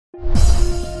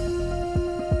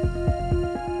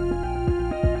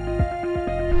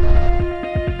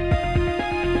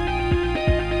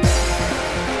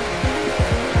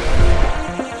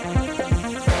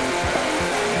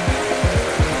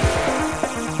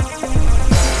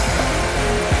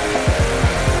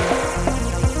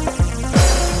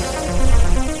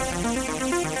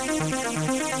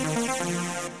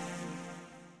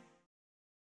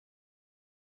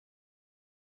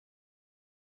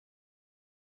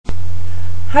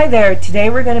Hi there, today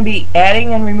we're going to be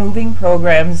adding and removing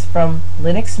programs from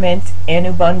Linux Mint and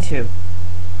Ubuntu.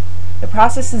 The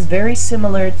process is very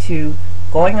similar to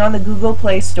going on the Google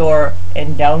Play Store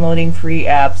and downloading free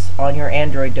apps on your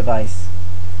Android device.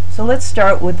 So let's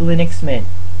start with Linux Mint.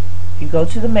 You go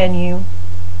to the menu,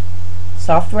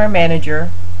 Software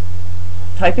Manager,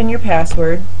 type in your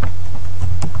password,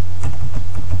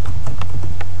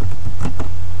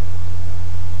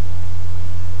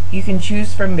 you can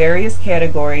choose from various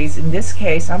categories. In this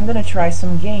case, I'm going to try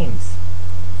some games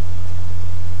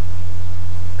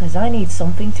because I need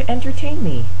something to entertain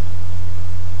me.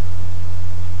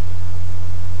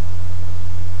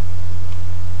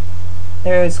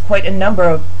 There is quite a number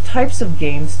of types of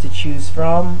games to choose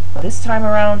from. This time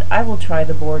around, I will try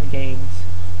the board games.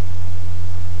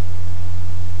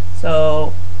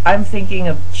 So, I'm thinking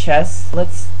of chess.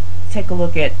 Let's take a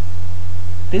look at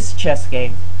this chess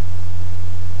game.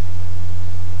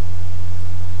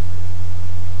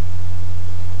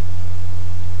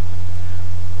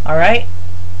 Alright,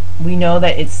 we know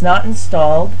that it's not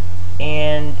installed,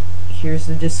 and here's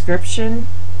the description,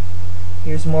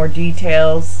 here's more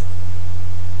details,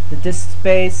 the disk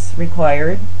space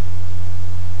required,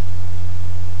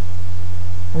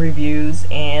 reviews,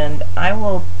 and I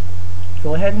will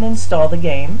go ahead and install the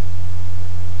game.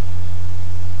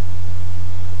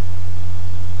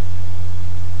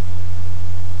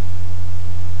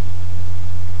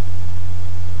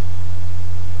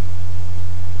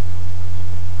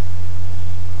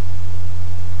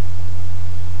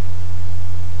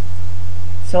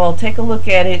 So I'll take a look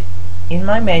at it in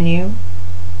my menu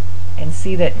and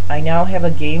see that I now have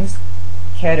a games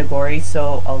category,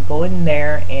 so I'll go in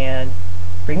there and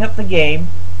bring up the game.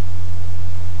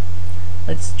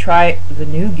 Let's try the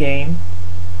new game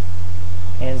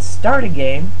and start a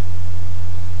game,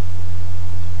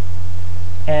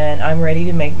 and I'm ready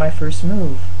to make my first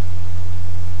move.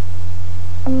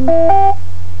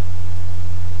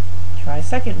 Try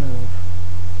second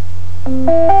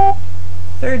move.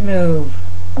 Third move.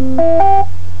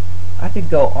 I could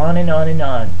go on and on and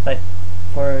on, but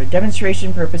for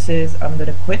demonstration purposes I'm going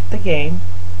to quit the game.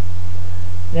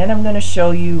 Then I'm going to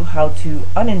show you how to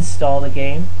uninstall the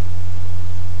game.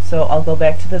 So I'll go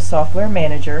back to the Software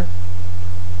Manager,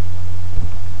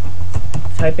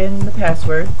 type in the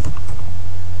password,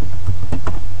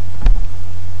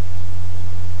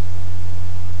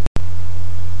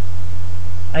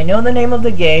 I know the name of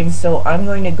the game, so I'm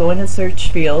going to go in the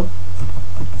search field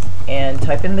and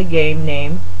type in the game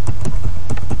name.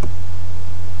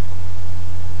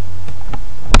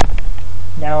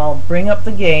 Now I'll bring up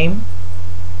the game,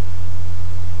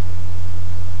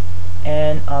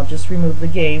 and I'll just remove the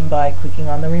game by clicking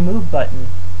on the remove button.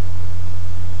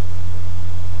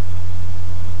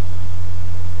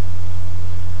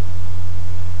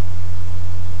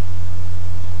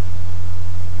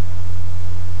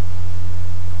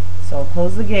 So I'll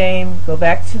close the game, go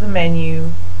back to the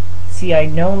menu. See, I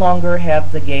no longer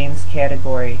have the games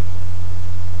category.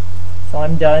 So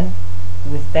I'm done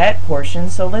with that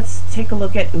portion. So let's take a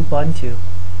look at Ubuntu.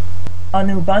 On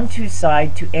the Ubuntu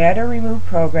side, to add or remove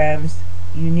programs,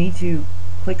 you need to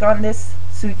click on this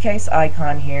suitcase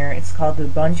icon here. It's called the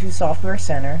Ubuntu Software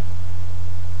Center.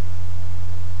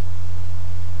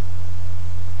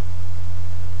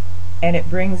 And it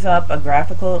brings up a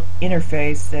graphical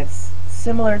interface that's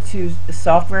similar to the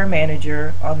Software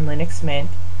Manager on Linux Mint.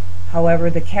 However,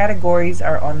 the categories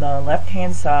are on the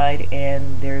left-hand side,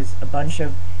 and there's a bunch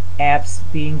of apps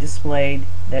being displayed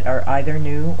that are either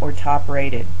new or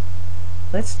top-rated.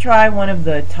 Let's try one of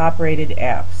the top-rated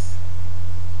apps.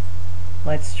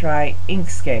 Let's try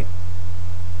Inkscape.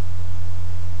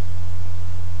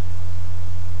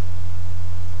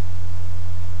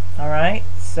 Alright,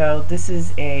 so this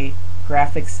is a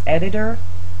graphics editor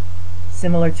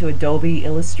similar to Adobe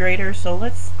Illustrator, so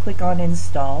let's click on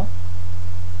Install.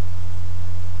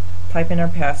 Type in our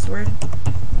password.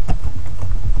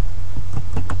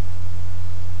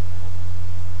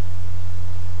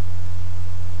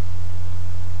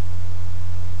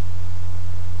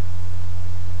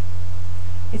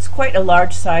 It's quite a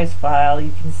large size file.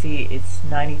 You can see it's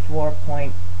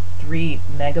 94.3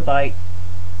 megabyte.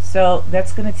 So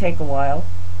that's going to take a while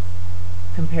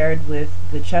compared with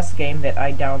the chess game that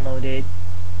I downloaded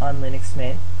on Linux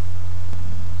Mint.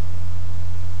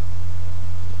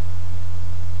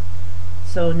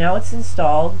 So now it's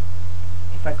installed.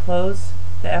 If I close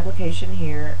the application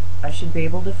here, I should be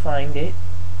able to find it.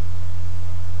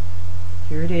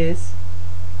 Here it is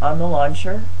on the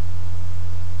launcher.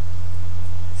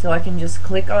 So I can just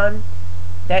click on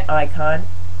that icon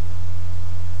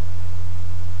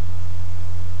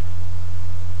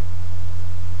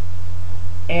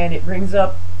and it brings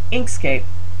up Inkscape.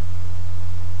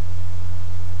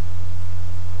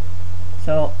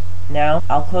 So now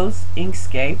I'll close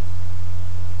Inkscape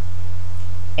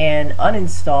and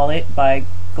uninstall it by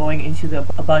going into the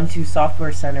Ubuntu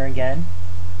Software Center again.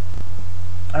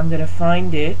 I'm going to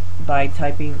find it by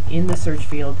typing in the search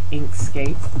field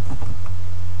Inkscape.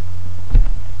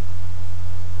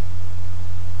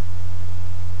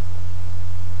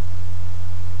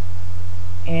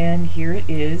 And here it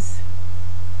is.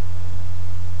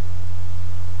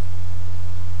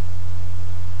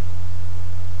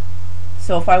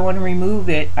 So if I want to remove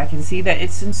it, I can see that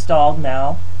it's installed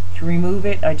now. To remove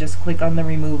it, I just click on the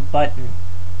remove button.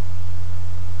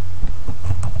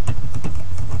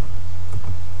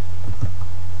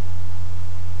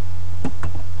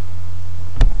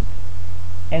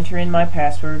 Enter in my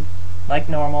password like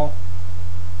normal.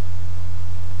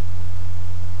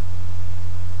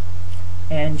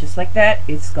 And just like that,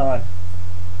 it's gone.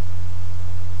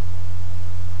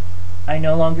 I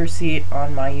no longer see it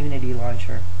on my Unity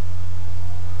launcher.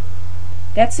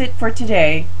 That's it for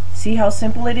today. See how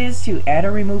simple it is to add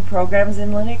or remove programs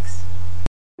in Linux?